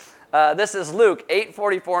This is Luke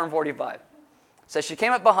 8:44 and 45. It says, she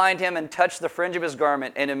came up behind him and touched the fringe of his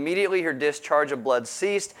garment, and immediately her discharge of blood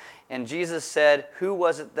ceased. And Jesus said, who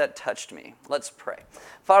was it that touched me? Let's pray.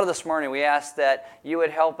 Father, this morning we ask that you would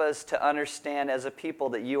help us to understand as a people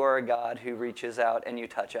that you are a God who reaches out and you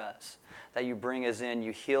touch us. That you bring us in,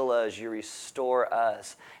 you heal us, you restore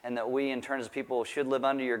us. And that we, in turn as people, should live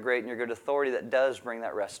under your great and your good authority that does bring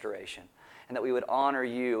that restoration. And that we would honor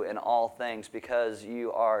you in all things because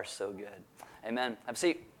you are so good. Amen. Have a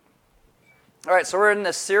seat. All right, so we're in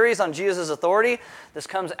this series on Jesus' authority. This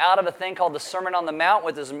comes out of a thing called the Sermon on the Mount,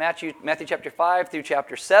 which is Matthew chapter 5 through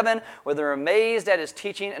chapter 7, where they're amazed at his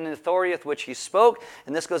teaching and the authority with which he spoke.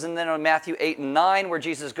 And this goes in then on Matthew 8 and 9, where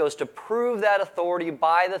Jesus goes to prove that authority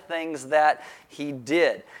by the things that he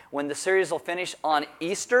did. When the series will finish on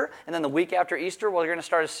Easter, and then the week after Easter, we're going to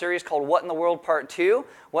start a series called What in the World Part 2.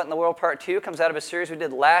 What in the World Part 2 comes out of a series we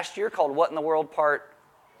did last year called What in the World Part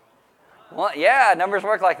 1. Yeah, numbers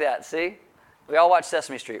work like that, see? We all watch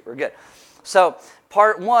Sesame Street. We're good. So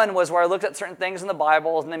part 1 was where I looked at certain things in the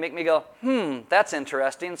Bible, and they make me go, that's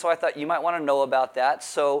interesting. So I thought you might want to know about that.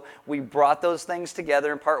 So we brought those things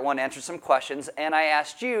together in part 1, answered some questions, and I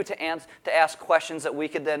asked you to ask questions that we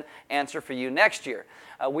could then answer for you next year.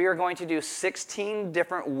 We are going to do 16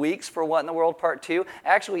 different weeks for What in the World Part 2.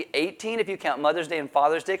 Actually 18 if you count Mother's Day and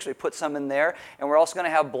Father's Day, because we put some in there. And we're also going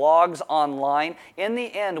to have blogs online. In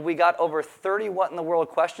the end, we got over 30 What in the World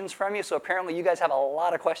questions from you, so apparently you guys have a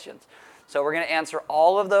lot of questions. So we're going to answer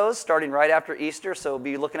all of those starting right after Easter, so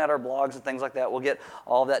be looking at our blogs and things like that. We'll get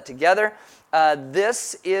all of that together.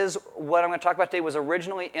 This is what I'm going to talk about today was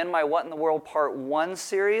originally in my What in the World Part 1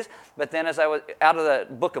 series, but then as I was out of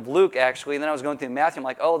the book of Luke, actually, and then I was going through Matthew, I'm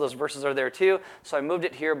like, oh, those verses are there too, so I moved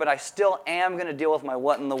it here, but I still am going to deal with my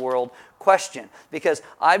What in the World question, because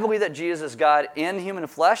I believe that Jesus is God in human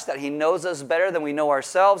flesh, that he knows us better than we know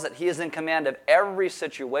ourselves, that he is in command of every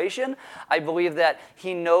situation. I believe that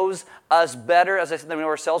he knows us better, as I said, than we know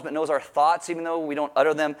ourselves, but knows our thoughts, even though we don't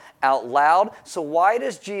utter them out loud. So why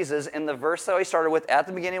does Jesus, in the verse that I started with at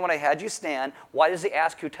the beginning when I had you stand, why does he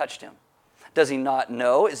ask who touched him? Does he not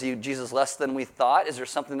know? Is Jesus less than we thought? Is there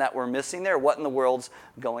something that we're missing there? What in the world's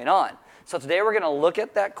going on? So today we're going to look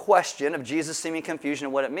at that question of Jesus seeming confusion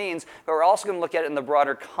and what it means, but we're also going to look at it in the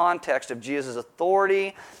broader context of Jesus'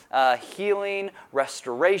 authority, healing,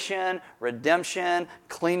 restoration, redemption,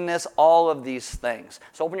 cleanness, all of these things.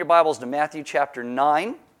 So open your Bibles to Matthew chapter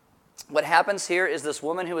 9. What happens here is this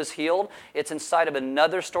woman who is healed, it's inside of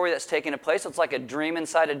another story that's taking place. It's like a dream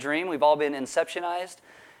inside a dream. We've all been inceptionized,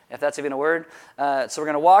 if that's even a word. So we're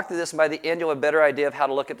going to walk through this, and by the end you'll have a better idea of how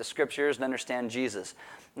to look at the scriptures and understand Jesus.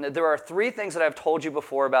 There are 3 things that I've told you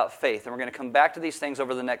before about faith, and we're going to come back to these things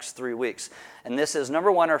over the next 3 weeks. And this is, number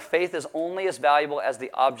 1, our faith is only as valuable as the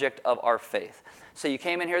object of our faith. So you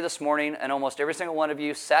came in here this morning, and almost every single one of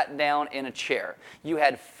you sat down in a chair. You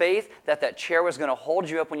had faith that that chair was going to hold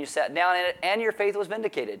you up when you sat down in it, and your faith was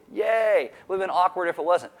vindicated. Yay! It would have been awkward if it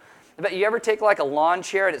wasn't. But you ever take like a lawn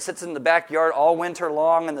chair and it sits in the backyard all winter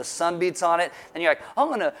long and the sun beats on it, and you're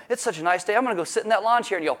like, it's such a nice day, I'm going to go sit in that lawn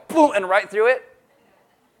chair, and you go, boom, and right through it?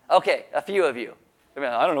 Okay, a few of you.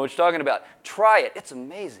 I don't know what you're talking about. Try it. It's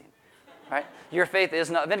amazing. Right? Your faith is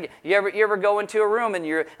not vindicated. You ever go into a room and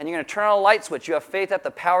you're going to turn on a light switch. You have faith that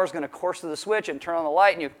the power is going to course through the switch and turn on the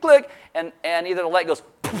light, and you click, and either the light goes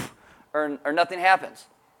poof, or nothing happens.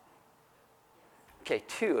 Okay,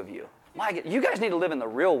 2 of you. You guys need to live in the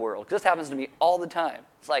real world, because this happens to me all the time.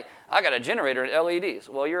 It's like, I got a generator and LEDs.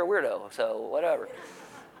 Well, you're a weirdo, so whatever.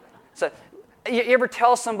 So you ever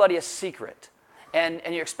tell somebody a secret, and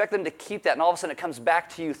you expect them to keep that, and all of a sudden it comes back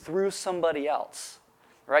to you through somebody else?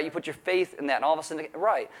 Right? You put your faith in that, and all of a sudden,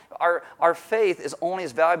 right. Our faith is only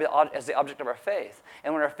as valuable as the object of our faith.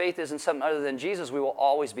 And when our faith is in something other than Jesus, we will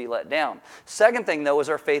always be let down. Second thing, though, is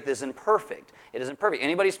our faith isn't perfect. It isn't perfect.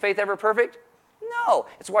 Anybody's faith ever perfect? No.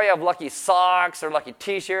 It's why you have lucky socks, or lucky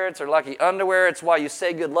t-shirts, or lucky underwear. It's why you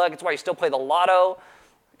say good luck. It's why you still play the lotto.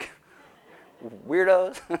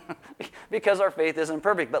 Weirdos. Because our faith isn't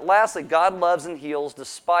perfect. But lastly, God loves and heals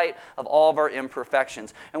despite of all of our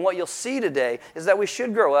imperfections. And what you'll see today is that we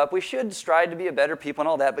should grow up, we should strive to be a better people and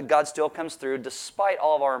all that, but God still comes through despite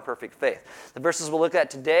all of our imperfect faith. The verses we'll look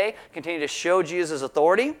at today continue to show Jesus'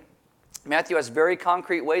 authority. Matthew has very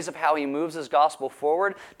concrete ways of how he moves his gospel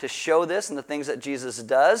forward to show this and the things that Jesus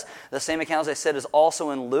does. The same account, as I said, is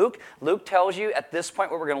also in Luke. Luke tells you at this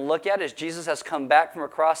point what we're going to look at is Jesus has come back from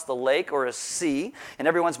across the lake or a sea, and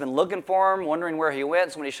everyone's been looking for him, wondering where he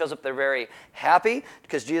went. So when he shows up, they're very happy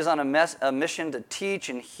because Jesus is on a mission to teach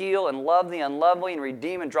and heal and love the unlovely and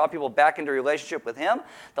redeem and draw people back into a relationship with him.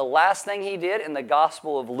 The last thing he did in the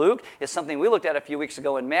Gospel of Luke is something we looked at a few weeks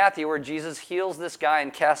ago in Matthew, where Jesus heals this guy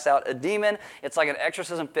and casts out a demon. It's like an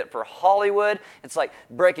exorcism fit for Hollywood. It's like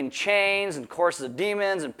breaking chains and courses of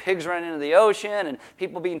demons and pigs running into the ocean and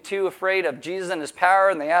people being too afraid of Jesus and his power,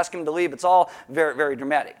 and they ask him to leave. It's all very, very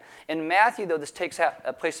dramatic. In Matthew, though, this takes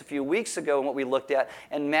place a few weeks ago in what we looked at,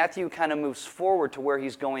 and Matthew kind of moves forward to where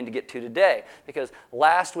he's going to get to today. Because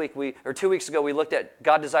last week, 2 weeks ago, we looked at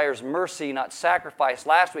God desires mercy, not sacrifice.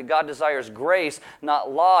 Last week, God desires grace,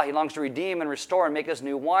 not law. He longs to redeem and restore and make us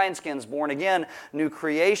new wineskins, born again, new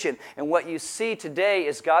creation. And what you see today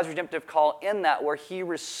is God's redemptive call in that, where he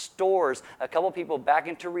restores a couple people back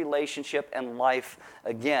into relationship and life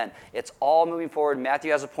again. It's all moving forward.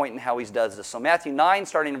 Matthew has a point in how he does this. So Matthew 9,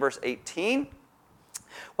 starting in verse 18.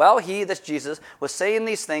 While he, that's Jesus, was saying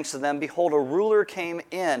these things to them, behold, a ruler came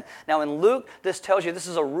in. Now in Luke, this tells you this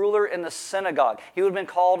is a ruler in the synagogue. He would have been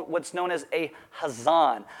called what's known as a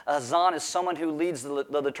hazan. A hazan is someone who leads the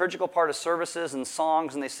liturgical part of services and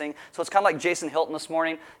songs, and they sing. So it's kind of like Jason Hilton this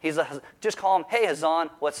morning. Just call him, hey hazan,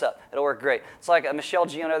 what's up? It'll work great. It's like a Michelle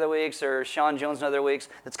Gio in other weeks or Sean Jones in other weeks.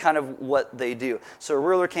 That's kind of what they do. So a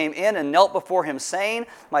ruler came in and knelt before him, saying,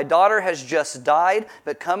 my daughter has just died,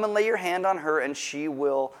 but come and lay your hand on her, and she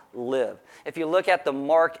will live. If you look at the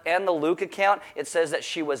Mark and the Luke account, it says that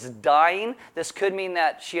she was dying. This could mean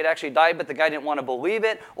that she had actually died, but the guy didn't want to believe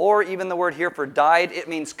it. Or even the word here for died, it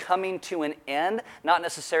means coming to an end, not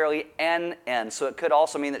necessarily an end. So it could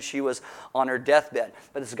also mean that she was on her deathbed.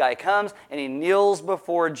 But this guy comes and he kneels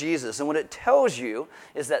before Jesus. And what it tells you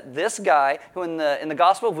is that this guy, who in the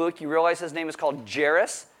Gospel of Luke, you realize his name is called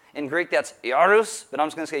Jairus. In Greek, that's Iarus, but I'm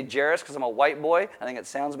just going to say Jairus because I'm a white boy. I think it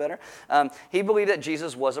sounds better. He believed that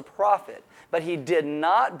Jesus was a prophet, but he did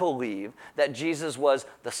not believe that Jesus was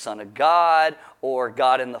the Son of God or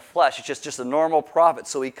God in the flesh. It's just a normal prophet.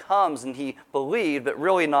 So he comes and he believed, but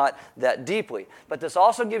really not that deeply. But this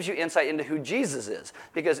also gives you insight into who Jesus is,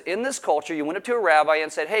 because in this culture, you went up to a rabbi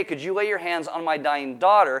and said, hey, could you lay your hands on my dying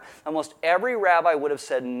daughter? Almost every rabbi would have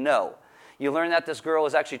said no. You learn that this girl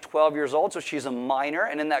is actually 12 years old, so she's a minor,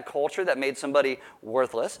 and in that culture, that made somebody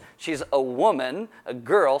worthless. She's a woman, a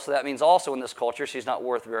girl, so that means also in this culture, she's not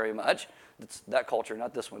worth very much. It's that culture,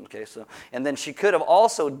 not this one. Okay, so and then she could have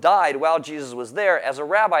also died while Jesus was there. As a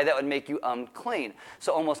rabbi, that would make you unclean.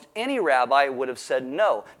 So almost any rabbi would have said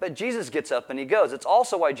no. But Jesus gets up and he goes. It's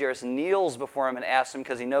also why Jairus kneels before him and asks him,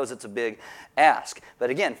 because he knows it's a big ask. But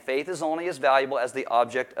again, faith is only as valuable as the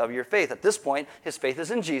object of your faith. At this point, his faith is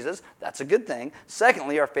in Jesus. That's a good thing.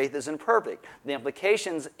 Secondly, our faith is imperfect. The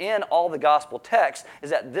implications in all the gospel texts is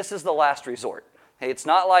that this is the last resort. Hey, it's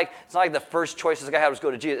not like the first choice this guy had was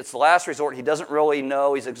go to Jesus. It's the last resort. He doesn't really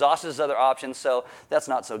know. He's exhausted his other options, so that's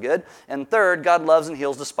not so good. And third, God loves and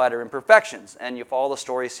heals despite our imperfections. And you follow the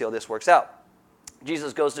story, see how this works out.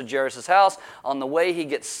 Jesus goes to Jairus' house. On the way, he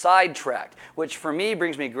gets sidetracked, which for me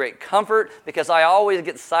brings me great comfort because I always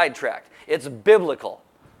get sidetracked. It's biblical.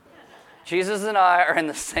 Jesus and I are in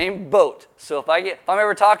the same boat. So if I'm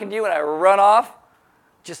ever talking to you and I run off,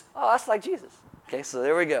 that's like Jesus. Okay, so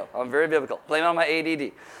there we go. I'm very biblical. Blame it on my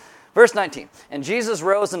ADD. Verse 19, and Jesus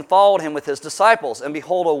rose and followed him with his disciples. And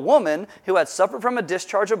behold, a woman who had suffered from a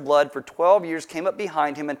discharge of blood for 12 years came up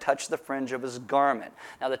behind him and touched the fringe of his garment.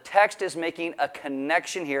 Now the text is making a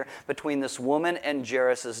connection here between this woman and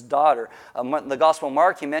Jairus' daughter. The Gospel of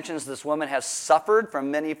Mark, he mentions this woman has suffered from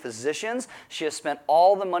many physicians. She has spent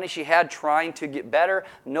all the money she had trying to get better.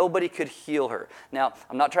 Nobody could heal her. Now,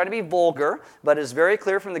 I'm not trying to be vulgar, but it's very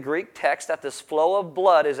clear from the Greek text that this flow of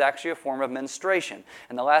blood is actually a form of menstruation.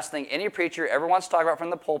 And the last thing any preacher ever wants to talk about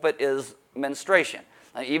from the pulpit is menstruation.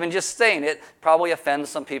 Even just saying it probably offends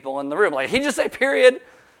some people in the room. Like, he just say period?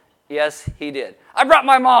 Yes, he did. I brought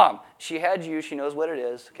my mom. She had you. She knows what it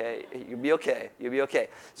is. Okay, you'll be okay. You'll be okay.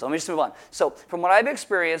 So let me just move on. So from what I've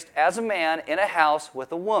experienced as a man in a house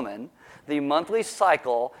with a woman, the monthly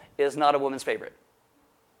cycle is not a woman's favorite.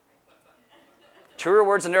 Truer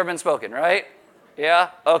words have never been spoken, right?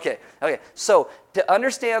 Yeah? Okay. So to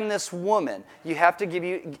understand this woman, you have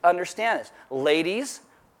to understand this. Ladies,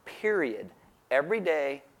 period. Every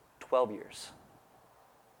day, 12 years.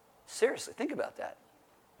 Seriously, think about that.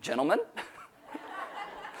 Gentlemen,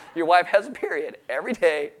 your wife has a period every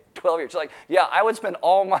day, 12 years. She's like, yeah, I would spend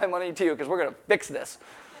all my money too because we're going to fix this.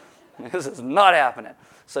 This is not happening.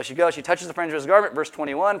 So she goes, she touches the fringe of his garment, verse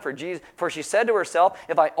 21, for she said to herself,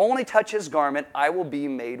 if I only touch his garment, I will be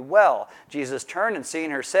made well. Jesus turned and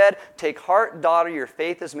seeing her said, take heart, daughter, your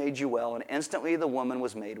faith has made you well. And instantly the woman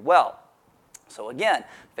was made well. So again,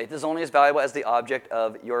 faith is only as valuable as the object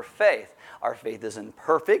of your faith. Our faith is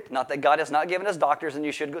imperfect. Not that God has not given us doctors and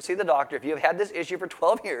you should go see the doctor. If you have had this issue for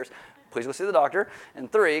 12 years, please go see the doctor.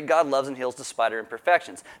 And 3, God loves and heals despite our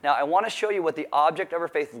imperfections. Now, I want to show you what the object of our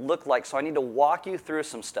faith looked like, so I need to walk you through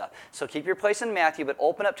some stuff. So keep your place in Matthew, but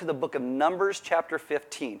open up to the book of Numbers chapter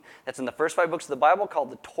 15. That's in the first 5 books of the Bible called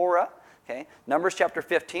the Torah. Okay, Numbers chapter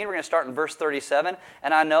 15, we're going to start in verse 37.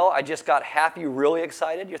 And I know I just got half you really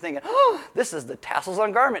excited. You're thinking, oh, this is the tassels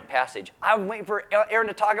on garment passage. I've been waiting for Aaron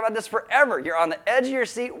to talk about this forever. You're on the edge of your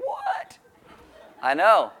seat. What? I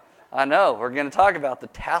know. We're going to talk about the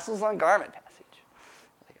tassels on garment passage.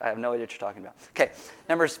 I have no idea what you're talking about. Okay,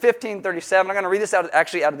 Numbers 15:37. I'm going to read this out of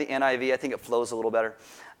the NIV. I think it flows a little better.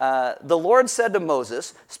 The Lord said to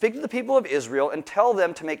Moses, speak to the people of Israel and tell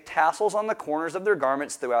them to make tassels on the corners of their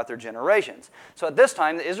garments throughout their generations. So at this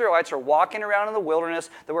time, the Israelites are walking around in the wilderness.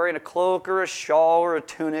 They're wearing a cloak or a shawl or a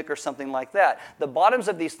tunic or something like that. The bottoms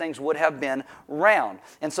of these things would have been round.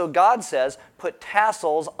 And so God says, put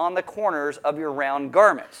tassels on the corners of your round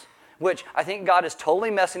garments, which I think God is totally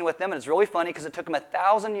messing with them. And it's really funny because it took them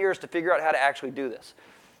 1,000 years to figure out how to actually do this.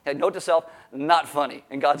 And note to self, not funny.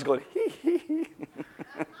 And God's going, hee, hee, hee.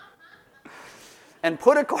 And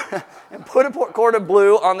put a cord of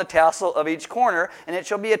blue on the tassel of each corner, and it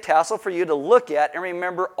shall be a tassel for you to look at and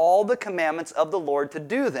remember all the commandments of the Lord to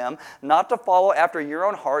do them, not to follow after your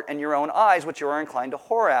own heart and your own eyes, which you are inclined to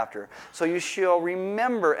whore after. So you shall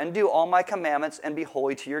remember and do all my commandments and be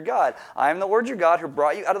holy to your God. I am the Lord your God who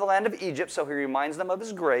brought you out of the land of Egypt, so he reminds them of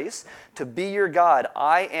his grace, to be your God.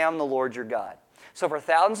 I am the Lord your God. So for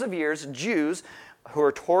thousands of years, Jews who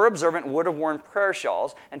are Torah observant would have worn prayer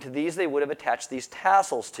shawls, and to these they would have attached these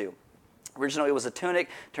tassels to. Originally it was a tunic,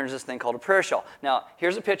 turns this thing called a prayer shawl. Now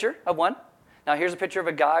here's a picture of one. Now here's a picture of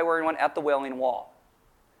a guy wearing one at the Wailing Wall.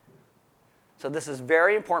 So this is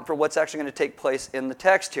very important for what's actually going to take place in the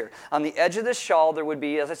text here. On the edge of this shawl there would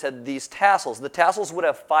be, as I said, these tassels. The tassels would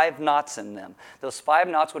have 5 knots in them. Those 5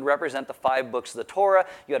 knots would represent the 5 books of the Torah.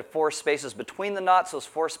 You had 4 spaces between the knots. Those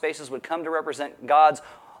 4 spaces would come to represent God's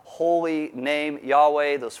holy name,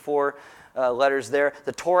 Yahweh, those 4 letters there.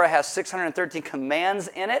 The Torah has 613 commands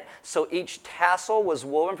in it, so each tassel was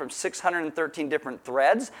woven from 613 different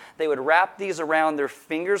threads. They would wrap these around their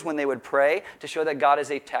fingers when they would pray to show that God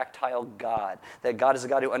is a tactile God, that God is a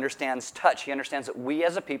God who understands touch. He understands that we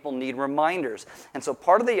as a people need reminders. And so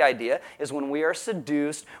part of the idea is when we are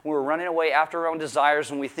seduced, when we're running away after our own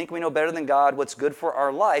desires, when we think we know better than God what's good for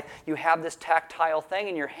our life, you have this tactile thing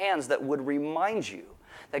in your hands that would remind you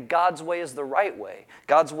that God's way is the right way.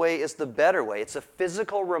 God's way is the better way. It's a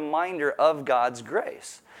physical reminder of God's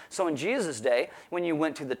grace. So in Jesus' day, when you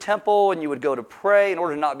went to the temple and you would go to pray, in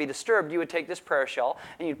order to not be disturbed, you would take this prayer shawl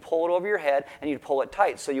and you'd pull it over your head and you'd pull it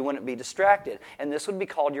tight so you wouldn't be distracted. And this would be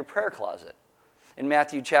called your prayer closet. In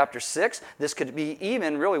Matthew chapter 6, this could be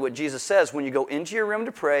even really what Jesus says when you go into your room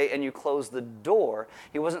to pray and you close the door.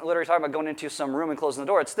 He wasn't literally talking about going into some room and closing the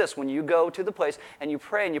door. It's this, when you go to the place and you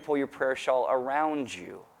pray and you pull your prayer shawl around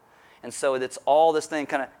you. And so it's all this thing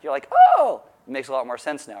kind of, you're like, oh, it makes a lot more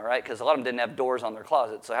sense now, right? Because a lot of them didn't have doors on their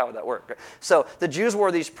closet, so how would that work? So the Jews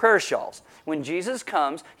wore these prayer shawls. When Jesus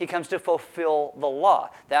comes, he comes to fulfill the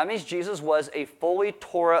law. That means Jesus was a fully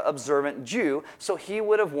Torah-observant Jew, so he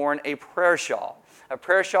would have worn a prayer shawl. A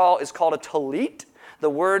prayer shawl is called a talit. The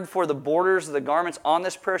word for the borders of the garments on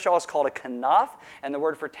this prayer shawl is called a kanaf, and the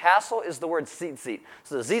word for tassel is the word tzitzit.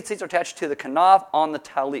 So the tzitzits are attached to the kanaf on the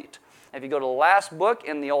talit. If you go to the last book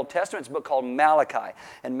in the Old Testament, it's a book called Malachi.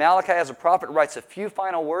 And Malachi, as a prophet, writes a few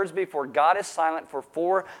final words before God is silent for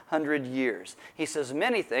 400 years. He says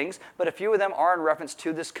many things, but a few of them are in reference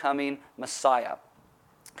to this coming Messiah.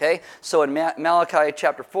 Okay, so in Malachi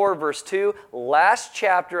chapter 4, verse 2, last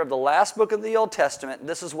chapter of the last book of the Old Testament,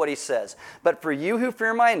 this is what he says. But for you who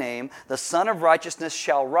fear my name, the Son of Righteousness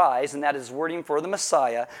shall rise, and that is wording for the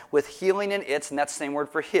Messiah, with healing in its, and that's the same word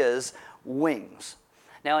for his, wings.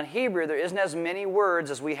 Now in Hebrew, there isn't as many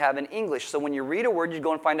words as we have in English. So when you read a word, you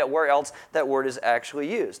go and find out where else that word is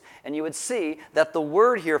actually used. And you would see that the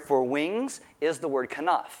word here for wings is the word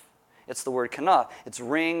kanaf. It's the word kanaf. It's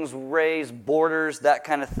rings, rays, borders, that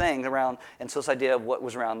kind of thing around. And so this idea of what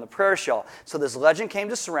was around the prayer shawl. So this legend came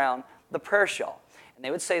to surround the prayer shawl. And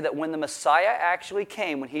they would say that when the Messiah actually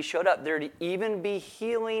came, when he showed up, there'd even be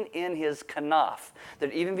healing in his kanaf.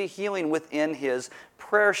 There'd even be healing within his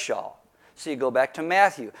prayer shawl. So you go back to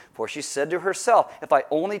Matthew. For she said to herself, if I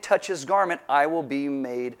only touch his garment, I will be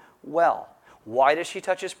made well. Why does she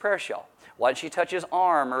touch his prayer shawl? Why does she touch his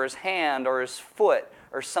arm or his hand or his foot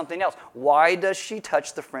or something else? Why does she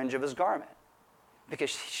touch the fringe of his garment? Because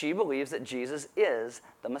she believes that Jesus is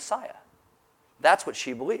the Messiah. That's what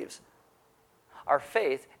she believes. Our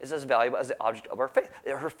faith is as valuable as the object of our faith.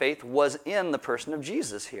 Her faith was in the person of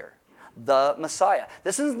Jesus here, the Messiah.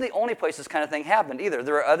 This isn't the only place this kind of thing happened either.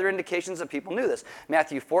 There are other indications that people knew this.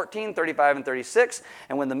 Matthew 14, 35 and 36,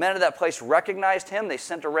 and when the men of that place recognized him, they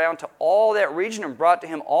sent around to all that region and brought to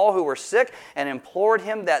him all who were sick and implored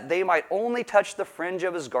him that they might only touch the fringe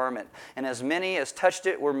of his garment. And as many as touched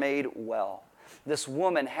it were made well. This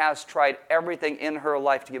woman has tried everything in her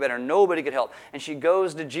life to get better. Nobody could help. And she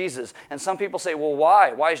goes to Jesus. And some people say, well,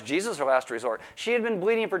 why? Why is Jesus her last resort? She had been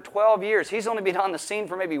bleeding for 12 years. He's only been on the scene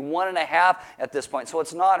for maybe 1.5 at this point. So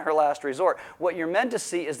it's not her last resort. What you're meant to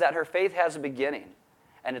see is that her faith has a beginning.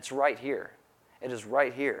 And it's right here. It is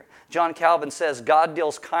right here. John Calvin says, God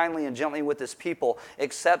deals kindly and gently with his people,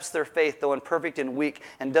 accepts their faith, though imperfect and weak,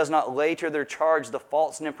 and does not lay to their charge the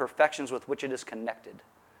faults and imperfections with which it is connected.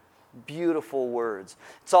 Beautiful words.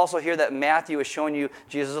 It's also here that Matthew is showing you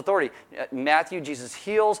Jesus' authority. Matthew, Jesus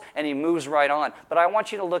heals, and he moves right on. But I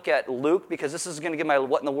want you to look at Luke, because this is going to give my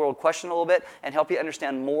what in the world question a little bit and help you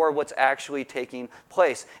understand more of what's actually taking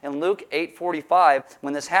place. In Luke 8:45,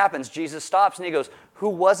 when this happens, Jesus stops and he goes, who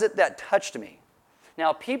was it that touched me?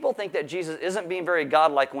 Now, people think that Jesus isn't being very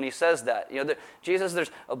godlike when he says that. Jesus, there's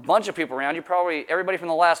a bunch of people around you. Probably everybody from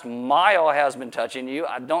the last mile has been touching you.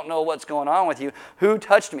 I don't know what's going on with you. Who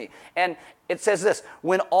touched me? And it says this,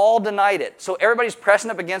 when all denied it. So everybody's pressing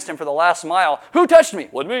up against him for the last mile. Who touched me?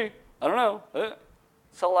 Wasn't me. I don't know.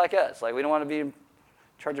 So like us. Like we don't want to be in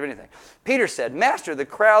charge of anything. Peter said, Master, the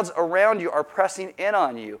crowds around you are pressing in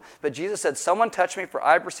on you. But Jesus said, someone touched me, for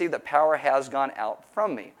I perceive that power has gone out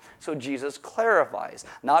from me. So Jesus clarifies,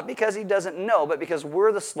 not because he doesn't know, but because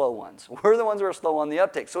we're the slow ones. We're the ones who are slow on the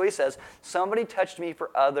uptake. So he says, somebody touched me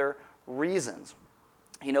for other reasons.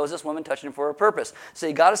 He knows this woman touched him for a purpose. So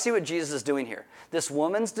you got to see what Jesus is doing here. This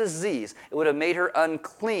woman's disease, it would have made her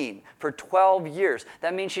unclean for 12 years.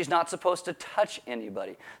 That means she's not supposed to touch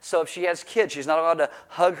anybody. So if she has kids, she's not allowed to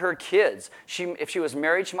hug her kids. If she was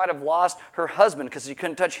married, she might have lost her husband because she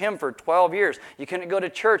couldn't touch him for 12 years. You couldn't go to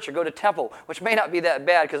church or go to temple, which may not be that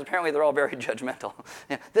bad because apparently they're all very judgmental.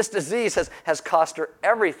 This disease has cost her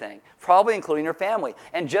everything, probably including her family.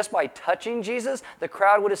 And just by touching Jesus, the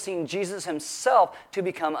crowd would have seen Jesus himself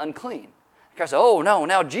to become unclean. The crowd said, oh no,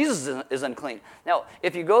 now Jesus is unclean. Now,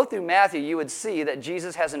 if you go through Matthew, you would see that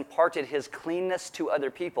Jesus has imparted his cleanness to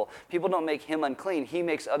other people. People don't make him unclean. He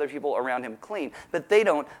makes other people around him clean. But they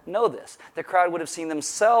don't know this. The crowd would have seen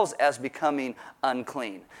themselves as becoming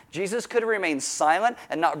unclean. Jesus could have remained silent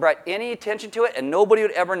and not brought any attention to it, and nobody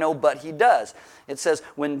would ever know, but he does. It says,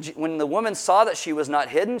 when the woman saw that she was not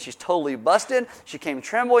hidden, she's totally busted, she came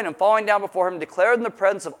trembling and falling down before him, declared in the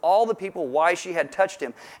presence of all the people why she had touched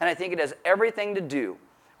him. And I think it has everything to do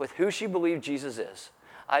with who she believed Jesus is.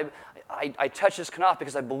 I touched his kanaf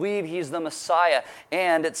because I believe he's the Messiah.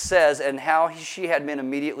 And it says, and how she had been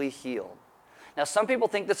immediately healed. Now, some people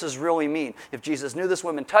think this is really mean. If Jesus knew this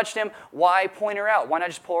woman touched him, why point her out? Why not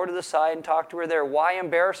just pull her to the side and talk to her there? Why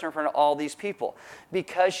embarrass her in front of all these people?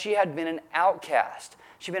 Because she had been an outcast.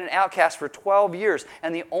 She'd been an outcast for 12 years,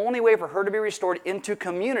 and the only way for her to be restored into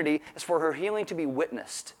community is for her healing to be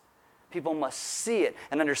witnessed. People must see it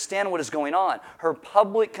and understand what is going on. Her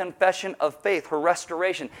public confession of faith, her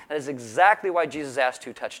restoration, that is exactly why Jesus asked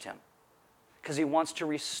who touched him. Because he wants to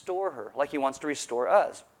restore her like he wants to restore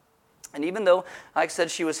us. And even though, like I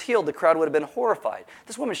said, she was healed, the crowd would have been horrified.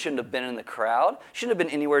 This woman shouldn't have been in the crowd. Shouldn't have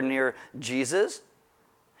been anywhere near Jesus.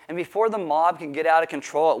 And before the mob can get out of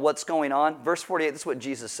control at what's going on, verse 48, this is what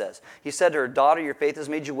Jesus says. He said to her, daughter, your faith has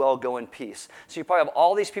made you well, go in peace. So you probably have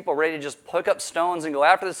all these people ready to just pick up stones and go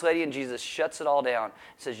after this lady, and Jesus shuts it all down.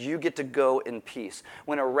 He says, you get to go in peace.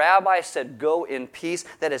 When a rabbi said go in peace,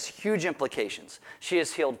 that has huge implications. She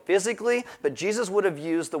is healed physically, but Jesus would have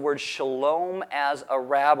used the word shalom as a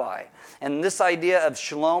rabbi. And this idea of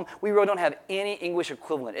shalom, we really don't have any English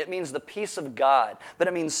equivalent. It means the peace of God, but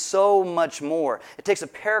it means so much more. It takes a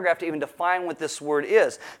paragraph to even define what this word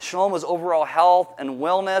is. Shalom is overall health and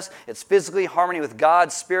wellness. It's physically harmony with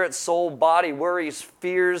God, spirit, soul, body, worries,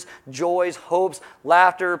 fears, joys, hopes,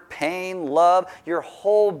 laughter, pain, love, your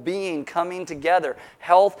whole being coming together.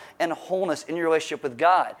 Health and wholeness in your relationship with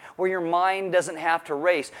God, where your mind doesn't have to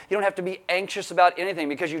race. You don't have to be anxious about anything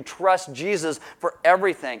because you trust Jesus for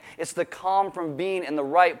everything. It's the calm from being in the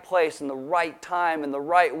right place, in the right time, in the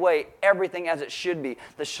right way, everything as it should be.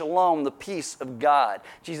 The shalom, the peace of God.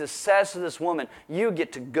 Jesus says to this woman, you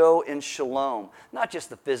get to go in shalom. Not just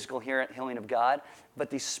the physical healing of God, but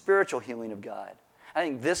the spiritual healing of God. I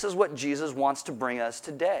think this is what Jesus wants to bring us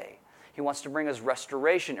today. He wants to bring us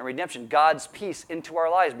restoration and redemption, God's peace into our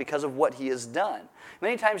lives because of what he has done.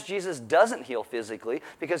 Many times Jesus doesn't heal physically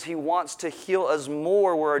because he wants to heal us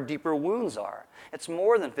more where our deeper wounds are. It's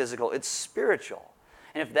more than physical, it's spiritual.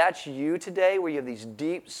 And if that's you today, where you have these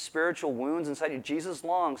deep spiritual wounds inside you, Jesus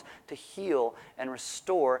longs to heal and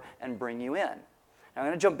restore and bring you in. Now I'm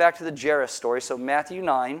going to jump back to the Jairus story. So Matthew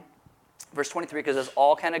 9. Verse 23, because this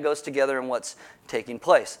all kind of goes together in what's taking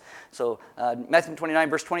place. So Matthew 29,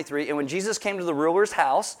 verse 23, and when Jesus came to the ruler's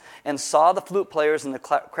house and saw the flute players and the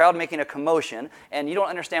crowd making a commotion, and you don't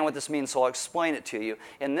understand what this means, so I'll explain it to you.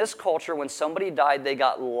 In this culture, when somebody died, they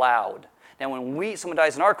got loud. Now, when someone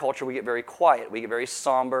dies in our culture, we get very quiet. We get very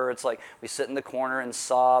somber. It's like we sit in the corner and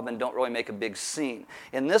sob and don't really make a big scene.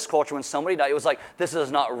 In this culture, when somebody died, it was like, this is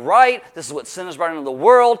not right. This is what sin has brought into the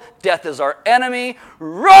world. Death is our enemy.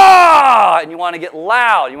 Rah! And you want to get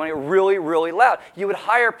loud. You want to get really, really loud. You would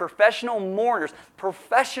hire professional mourners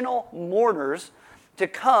to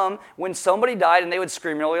come when somebody died, and they would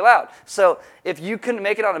scream really loud. So if you couldn't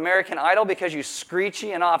make it on American Idol because you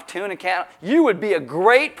screechy and off tune and can't, you would be a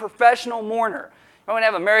great professional mourner. You don't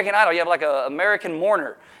have American Idol, you have like an American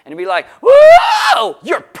mourner, and you'd be like, whoa,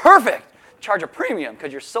 you're perfect. Charge a premium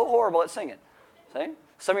because you're so horrible at singing. See?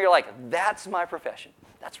 Some of you are like, that's my profession.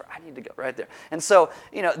 That's where I need to go, right there. And so,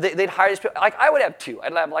 they'd hire these people. Like, I would have two.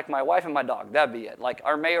 I'd have like my wife and my dog. That'd be it. Like,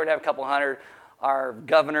 our mayor would have a couple hundred. Our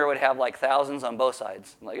governor would have like thousands on both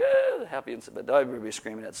sides. I'm like, happy, but everybody would be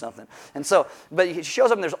screaming at something. And so, but he shows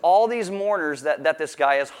up and there's all these mourners that this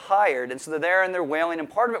guy has hired. And so they're there and they're wailing. And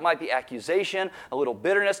part of it might be accusation, a little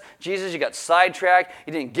bitterness. Jesus, you got sidetracked.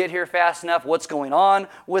 You didn't get here fast enough. What's going on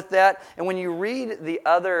with that? And when you read the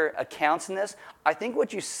other accounts in this, I think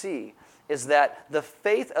what you see is that the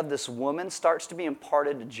faith of this woman starts to be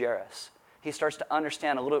imparted to Jairus. He starts to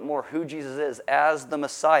understand a little bit more who Jesus is as the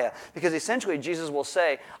Messiah. Because essentially Jesus will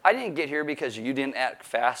say, I didn't get here because you didn't act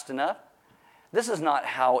fast enough. This is not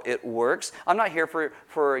how it works. I'm not here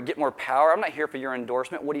for get more power. I'm not here for your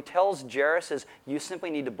endorsement. What he tells Jairus is, you simply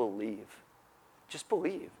need to believe. Just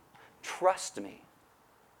believe. Trust me.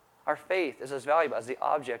 Our faith is as valuable as the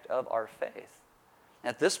object of our faith.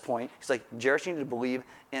 At this point, he's like, Jairus, you need to believe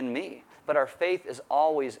in me. But our faith is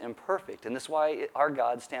always imperfect. And this is why our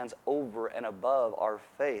God stands over and above our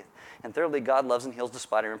faith. And thirdly, God loves and heals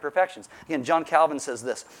despite our imperfections. Again, John Calvin says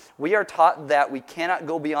this, we are taught that we cannot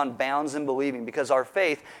go beyond bounds in believing because our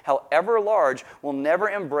faith, however large, will never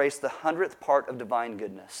embrace the 100th part of divine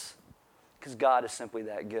goodness. Because God is simply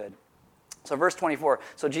that good. So verse 24,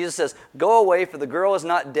 so Jesus says, go away, for the girl is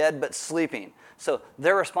not dead but sleeping. So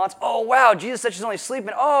their response, oh wow, Jesus said she's only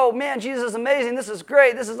sleeping. Oh man, Jesus is amazing. This is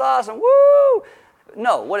great. This is awesome. Woo!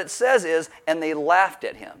 No, what it says is, and they laughed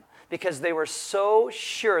at him because they were so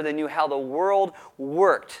sure they knew how the world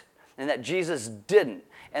worked and that Jesus didn't.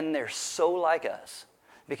 And they're so like us.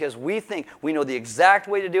 Because we think we know the exact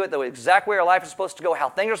way to do it, the exact way our life is supposed to go, how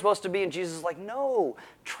things are supposed to be, and Jesus is like, no,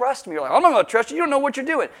 trust me. You're like, I'm not going to trust you. You don't know what you're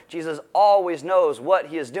doing. Jesus always knows what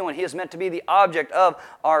he is doing. He is meant to be the object of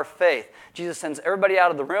our faith. Jesus sends everybody out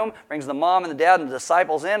of the room, brings the mom and the dad and the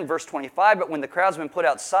disciples in, verse 25, but when the crowd's been put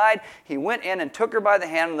outside, he went in and took her by the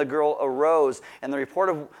hand, and the girl arose. And the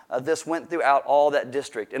report of this went throughout all that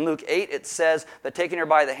district. In Luke 8, it says that taking her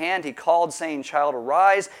by the hand, he called, saying, child,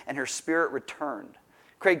 arise, and her spirit returned.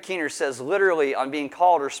 Craig Keener says, literally, on being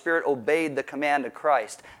called, her spirit obeyed the command of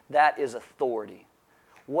Christ. That is authority.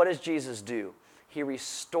 What does Jesus do? He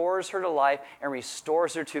restores her to life and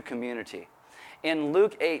restores her to community. In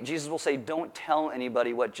Luke 8, Jesus will say, don't tell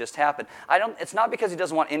anybody what just happened. It's not because he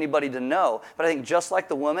doesn't want anybody to know, but I think just like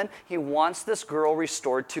the woman, he wants this girl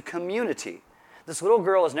restored to community. This little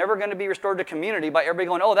girl is never going to be restored to community by everybody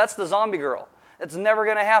going, oh, that's the zombie girl. It's never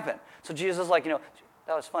going to happen. So Jesus is like, that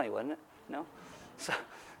was funny, wasn't it?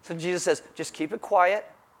 So Jesus says, just keep it quiet,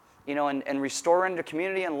 and restore her into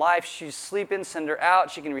community and life. She's sleeping, send her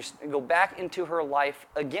out. She can go back into her life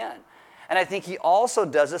again. And I think he also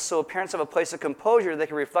does this so parents have a place of composure. They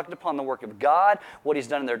can reflect upon the work of God, what he's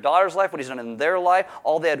done in their daughter's life, what he's done in their life,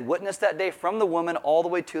 all they had witnessed that day from the woman all the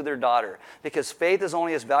way to their daughter. Because faith is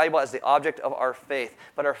only as valuable as the object of our faith.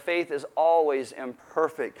 But our faith is always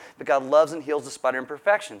imperfect. But God loves and heals despite our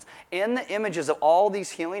imperfections. In the images of all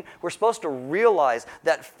these healing, we're supposed to realize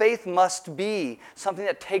that faith must be something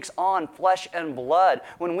that takes on flesh and blood.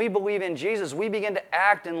 When we believe in Jesus, we begin to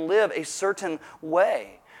act and live a certain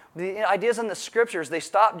way. The ideas in the scriptures, they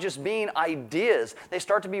stop just being ideas. They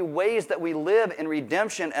start to be ways that we live in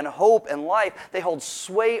redemption and hope and life. They hold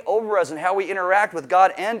sway over us in how we interact with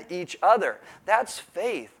God and each other. That's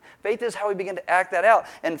faith. Faith is how we begin to act that out.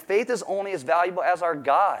 And faith is only as valuable as our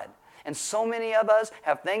God. And so many of us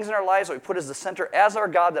have things in our lives that we put as the center as our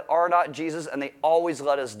God that are not Jesus, and they always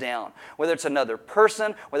let us down. Whether it's another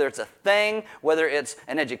person, whether it's a thing, whether it's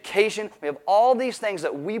an education, we have all these things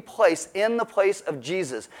that we place in the place of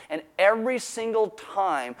Jesus, and every single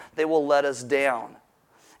time they will let us down.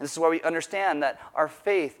 And this is why we understand that our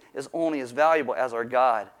faith is only as valuable as our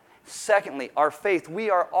God. Secondly, our faith, we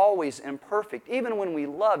are always imperfect, even when we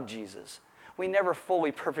love Jesus. We never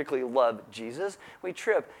fully, perfectly love Jesus. We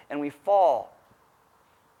trip and we fall.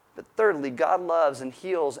 But thirdly, God loves and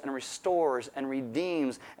heals and restores and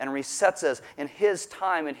redeems and resets us in His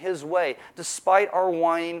time and His way, despite our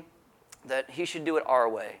whining that He should do it our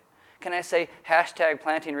way. Can I say,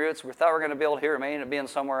 #planting roots? We thought we were going to be able to hear it, may end up being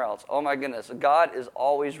somewhere else. Oh my goodness, God is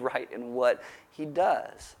always right in what He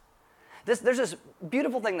does. There's this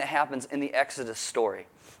beautiful thing that happens in the Exodus story,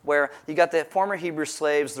 where you got the former Hebrew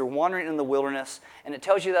slaves, they're wandering in the wilderness, and it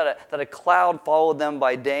tells you that a cloud followed them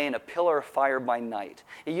by day and a pillar of fire by night.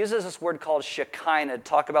 It uses this word called Shekinah to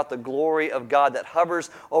talk about the glory of God that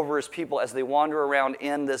hovers over His people as they wander around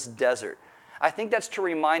in this desert. I think that's to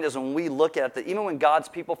remind us when we look at it that even when God's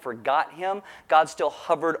people forgot Him, God still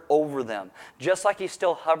hovered over them, just like He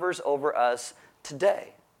still hovers over us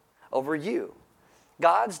today, over you.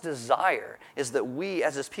 God's desire is that we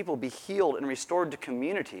as His people be healed and restored to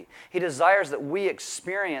community. He desires that we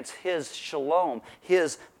experience His shalom,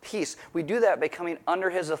 His peace. We do that by coming under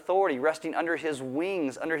His authority, resting under His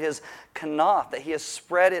wings, under His kanaf, that He has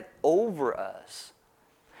spread it over us.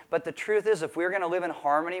 But the truth is, if we're going to live in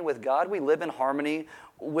harmony with God, we live in harmony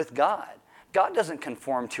with God. God doesn't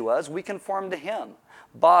conform to us, we conform to Him.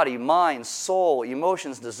 Body, mind, soul,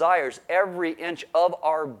 emotions, desires, every inch of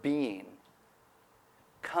our being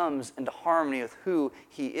comes into harmony with who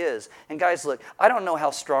He is. And guys, look, I don't know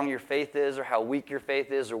how strong your faith is or how weak your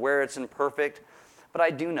faith is or where it's imperfect, but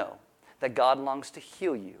I do know that God longs to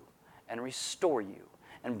heal you and restore you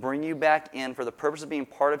and bring you back in for the purpose of being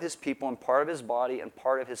part of His people and part of His body and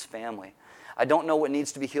part of His family. I don't know what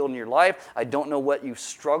needs to be healed in your life. I don't know what you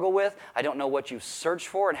struggle with. I don't know what you search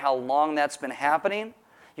for and how long that's been happening.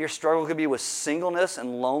 Your struggle could be with singleness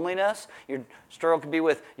and loneliness. Your struggle could be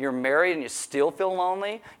with you're married and you still feel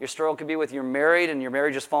lonely. Your struggle could be with you're married and your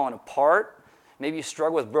marriage is falling apart. Maybe you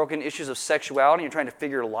struggle with broken issues of sexuality and you're trying to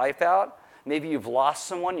figure your life out. Maybe you've lost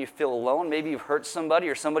someone, you feel alone. Maybe you've hurt somebody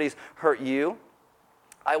or somebody's hurt you.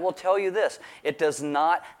 I will tell you this, it does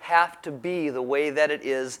not have to be the way that it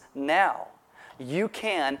is now. You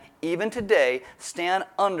can, even today, stand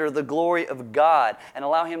under the glory of God and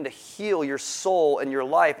allow Him to heal your soul and your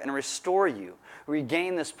life and restore you.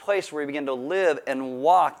 Regain this place where you begin to live and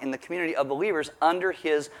walk in the community of believers under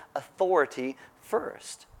His authority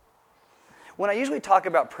first. When I usually talk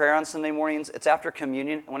about prayer on Sunday mornings, it's after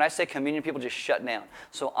communion. And when I say communion, people just shut down.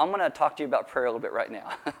 So I'm going to talk to you about prayer a little bit right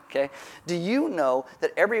now. Okay? Do you know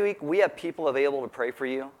that every week we have people available to pray for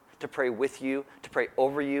you? To pray with you, to pray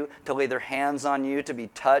over you, to lay their hands on you, to be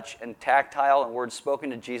touch and tactile and words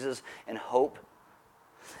spoken to Jesus in hope.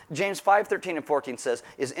 James 5:13 and 14 says,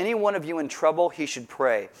 "Is any one of you in trouble? He should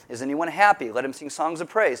pray. Is anyone happy? Let him sing songs of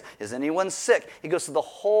praise. Is anyone sick?" He goes through the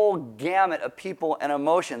whole gamut of people and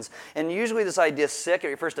emotions. And usually this idea of sick, it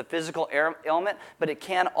refers to physical ailment, but it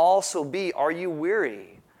can also be, are you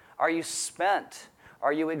weary? Are you spent?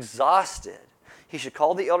 Are you exhausted? He should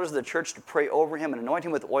call the elders of the church to pray over him and anoint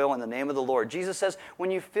him with oil in the name of the Lord. Jesus says,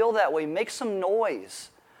 when you feel that way, make some noise.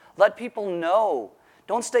 Let people know.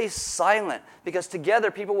 Don't stay silent, because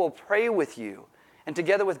together people will pray with you, and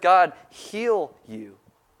together with God, heal you.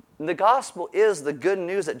 And the gospel is the good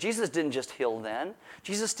news that Jesus didn't just heal then.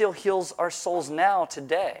 Jesus still heals our souls now,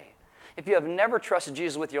 today. If you have never trusted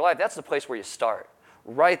Jesus with your life, that's the place where you start,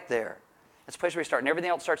 right there. That's the place where you start, and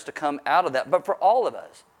everything else starts to come out of that. But for all of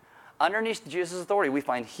us, underneath Jesus' authority, we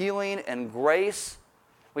find healing and grace.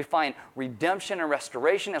 We find redemption and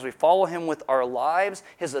restoration as we follow Him with our lives.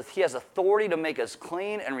 He has authority to make us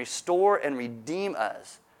clean and restore and redeem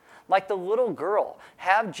us. Like the little girl,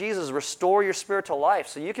 have Jesus restore your spiritual life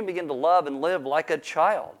so you can begin to love and live like a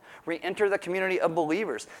child. Re-enter the community of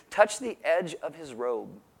believers. Touch the edge of His robe.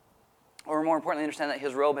 Or more importantly, understand that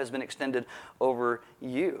His robe has been extended over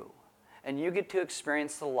you. And you get to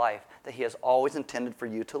experience the life that He has always intended for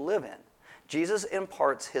you to live in. Jesus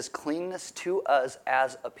imparts His cleanness to us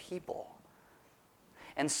as a people.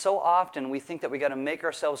 And so often we think that we got to make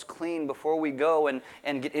ourselves clean before we go and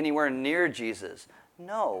get anywhere near Jesus.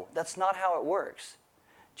 No, that's not how it works.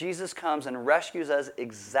 Jesus comes and rescues us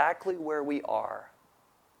exactly where we are.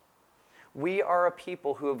 We are a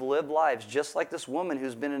people who have lived lives just like this woman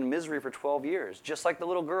who's been in misery for 12 years, just like the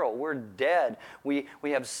little girl. We're dead. We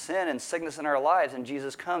have sin and sickness in our lives, and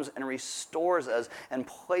Jesus comes and restores us and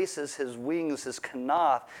places his wings, his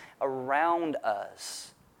kanaf, around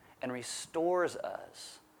us and restores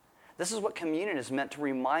us. This is what communion is meant to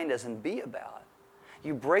remind us and be about.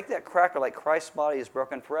 You break that cracker like Christ's body is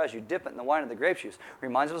broken for us. You dip it in the wine of the grape juice.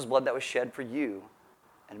 Reminds of his blood that was shed for you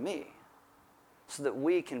and me. So that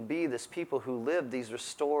we can be this people who live these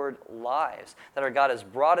restored lives. That our God has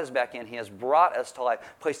brought us back in. He has brought us to life,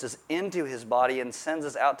 placed us into his body, and sends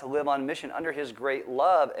us out to live on mission under his great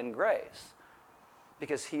love and grace.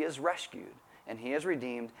 Because he has rescued, and he has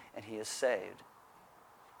redeemed, and he has saved.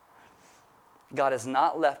 God has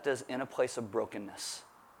not left us in a place of brokenness.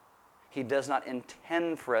 He does not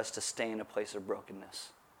intend for us to stay in a place of brokenness.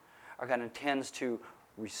 Our God intends to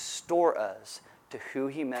restore us to who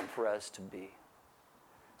he meant for us to be.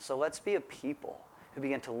 So let's be a people who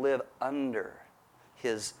begin to live under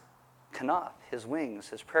his kanaf, his wings,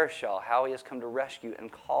 his prayer shawl, how he has come to rescue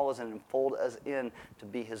and call us and fold us in to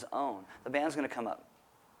be his own. The band's going to come up.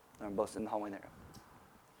 They're both in the hallway there.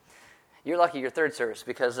 You're lucky your third service,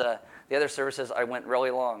 because the other services I went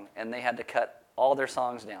really long and they had to cut all their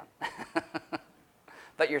songs down.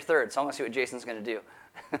 But you're third, so I'm going to see what Jason's going to do.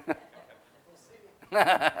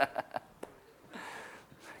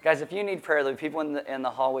 Guys, if you need prayer, there'll be people in the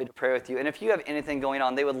hallway to pray with you. And if you have anything going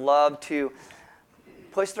on, they would love to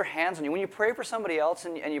place their hands on you. When you pray for somebody else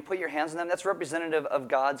and you put your hands on them, that's representative of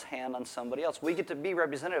God's hand on somebody else. We get to be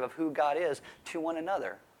representative of who God is to one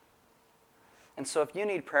another. And so if you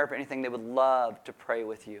need prayer for anything, they would love to pray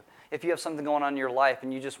with you. If you have something going on in your life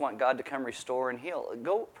and you just want God to come restore and heal,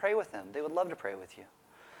 go pray with them. They would love to pray with you.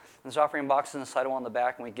 There's offering boxes on the sidewall in the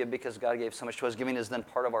back, and we give because God gave so much to us. Giving is then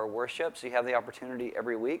part of our worship, so you have the opportunity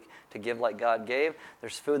every week to give like God gave.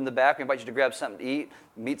 There's food in the back. We invite you to grab something to eat,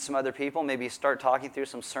 meet some other people, maybe start talking through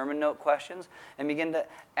some sermon note questions, and begin to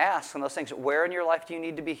ask some of those things. Where in your life do you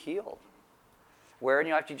need to be healed? Where in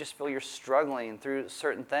your life do you just feel you're struggling through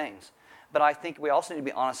certain things? But I think we also need to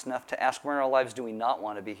be honest enough to ask, where in our lives do we not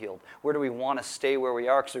want to be healed? Where do we want to stay where we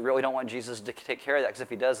are because we really don't want Jesus to take care of that, because if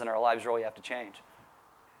he does, then our lives really have to change.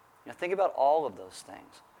 Think about all of those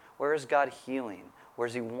things. Where is God healing? Where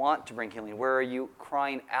does he want to bring healing? Where are you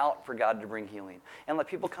crying out for God to bring healing? And let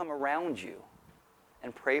people come around you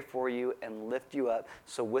and pray for you and lift you up,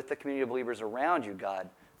 so with the community of believers around you, God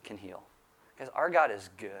can heal. Because our God is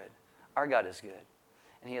good. Our God is good.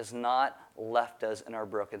 And he has not left us in our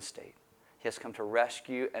broken state. He has come to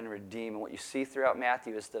rescue and redeem. And what you see throughout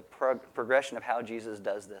Matthew is the progression of how Jesus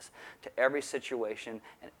does this. To every situation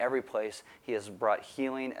and every place, he has brought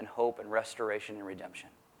healing and hope and restoration and redemption.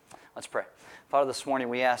 Let's pray. Father, this morning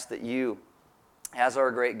we ask that you, as our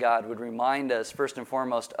great God, would remind us first and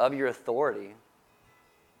foremost of your authority,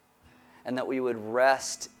 and that we would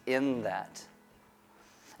rest in that.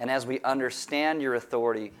 And as we understand your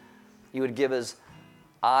authority, you would give us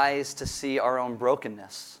eyes to see our own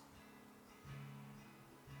brokenness.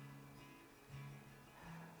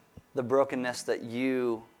 The brokenness that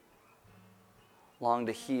you long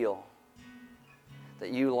to heal,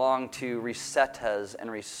 that you long to reset us and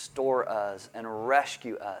restore us and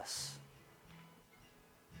rescue us.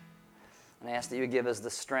 And I ask that you give us the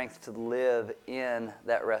strength to live in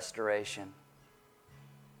that restoration.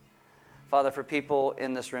 Father, for people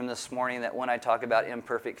in this room this morning that when I talk about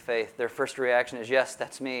imperfect faith, their first reaction is, yes,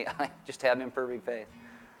 that's me. I just have imperfect faith.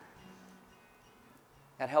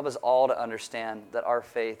 God, help us all to understand that our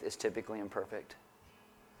faith is typically imperfect.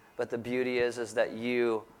 But the beauty is that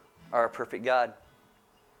you are a perfect God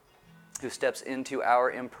who steps into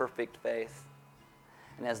our imperfect faith,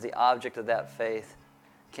 and as the object of that faith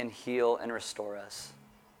can heal and restore us.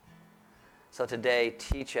 So today,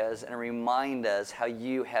 teach us and remind us how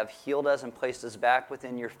you have healed us and placed us back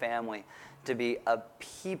within your family to be a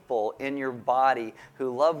people in your body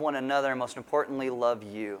who love one another and most importantly love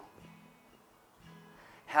you.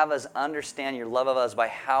 Have us understand your love of us by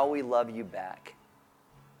how we love you back.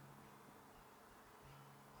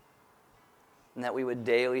 And that we would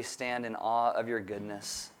daily stand in awe of your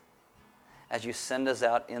goodness as you send us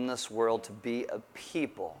out in this world to be a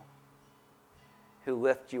people who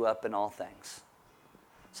lift you up in all things,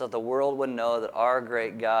 so that the world would know that our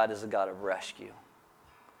great God is a God of rescue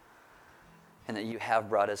and that you have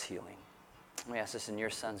brought us healing. We ask this in your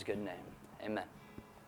Son's good name. Amen.